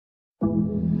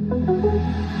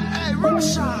Hey,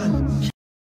 Roshan!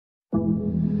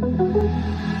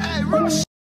 Hey, Roshan!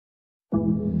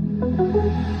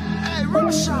 Hey,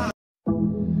 Roshan!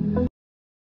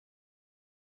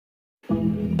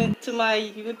 To my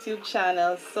YouTube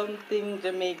channel, Something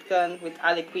Jamaican with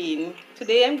Ali Queen.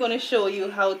 Today I'm going to show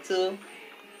you how to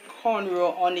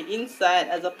cornrow on the inside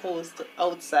as opposed to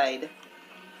outside.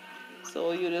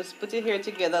 So you just put your hair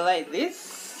together like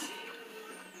this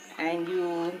and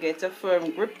you get a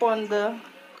firm grip on the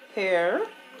hair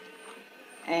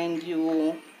and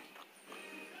you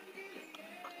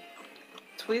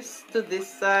twist to this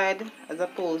side as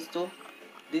opposed to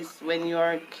this when you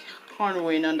are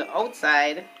cornrowing on the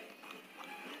outside.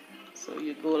 So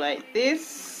you go like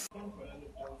this.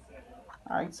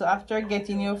 Alright, so after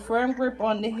getting your firm grip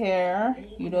on the hair,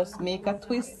 you just make a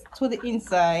twist to the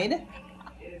inside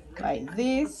like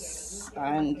this,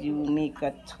 and you make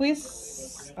a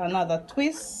twist, another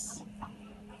twist.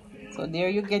 So there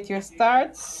you get your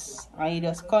starts, and you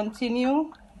just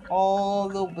continue all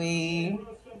the way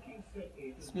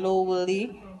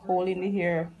slowly, holding the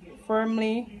hair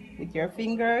firmly with your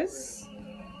fingers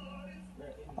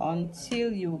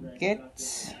until you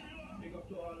get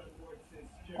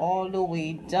all the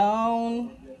way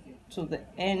down to the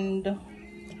end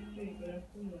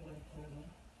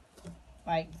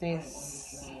like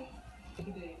this.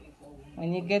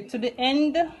 When you get to the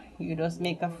end, you just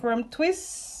make a firm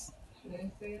twist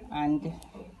and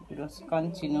you just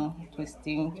continue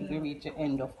twisting till you reach the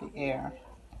end of the hair.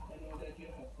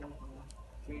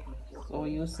 So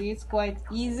you see it's quite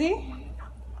easy.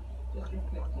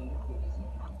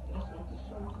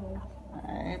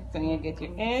 Alright, when you get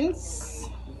your ends,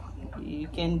 you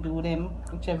can do them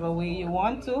whichever way you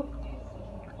want to.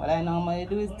 What I normally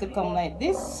do is to come like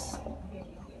this.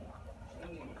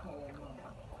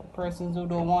 For persons who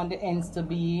don't want the ends to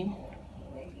be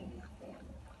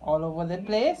all over the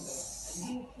place,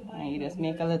 and you just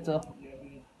make a little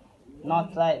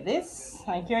knot like this,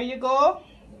 and here you go.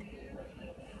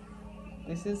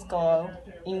 This is called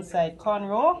inside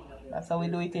cornrow. That's how we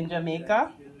do it in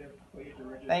Jamaica.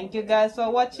 Thank you guys for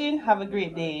watching. Have a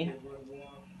great day.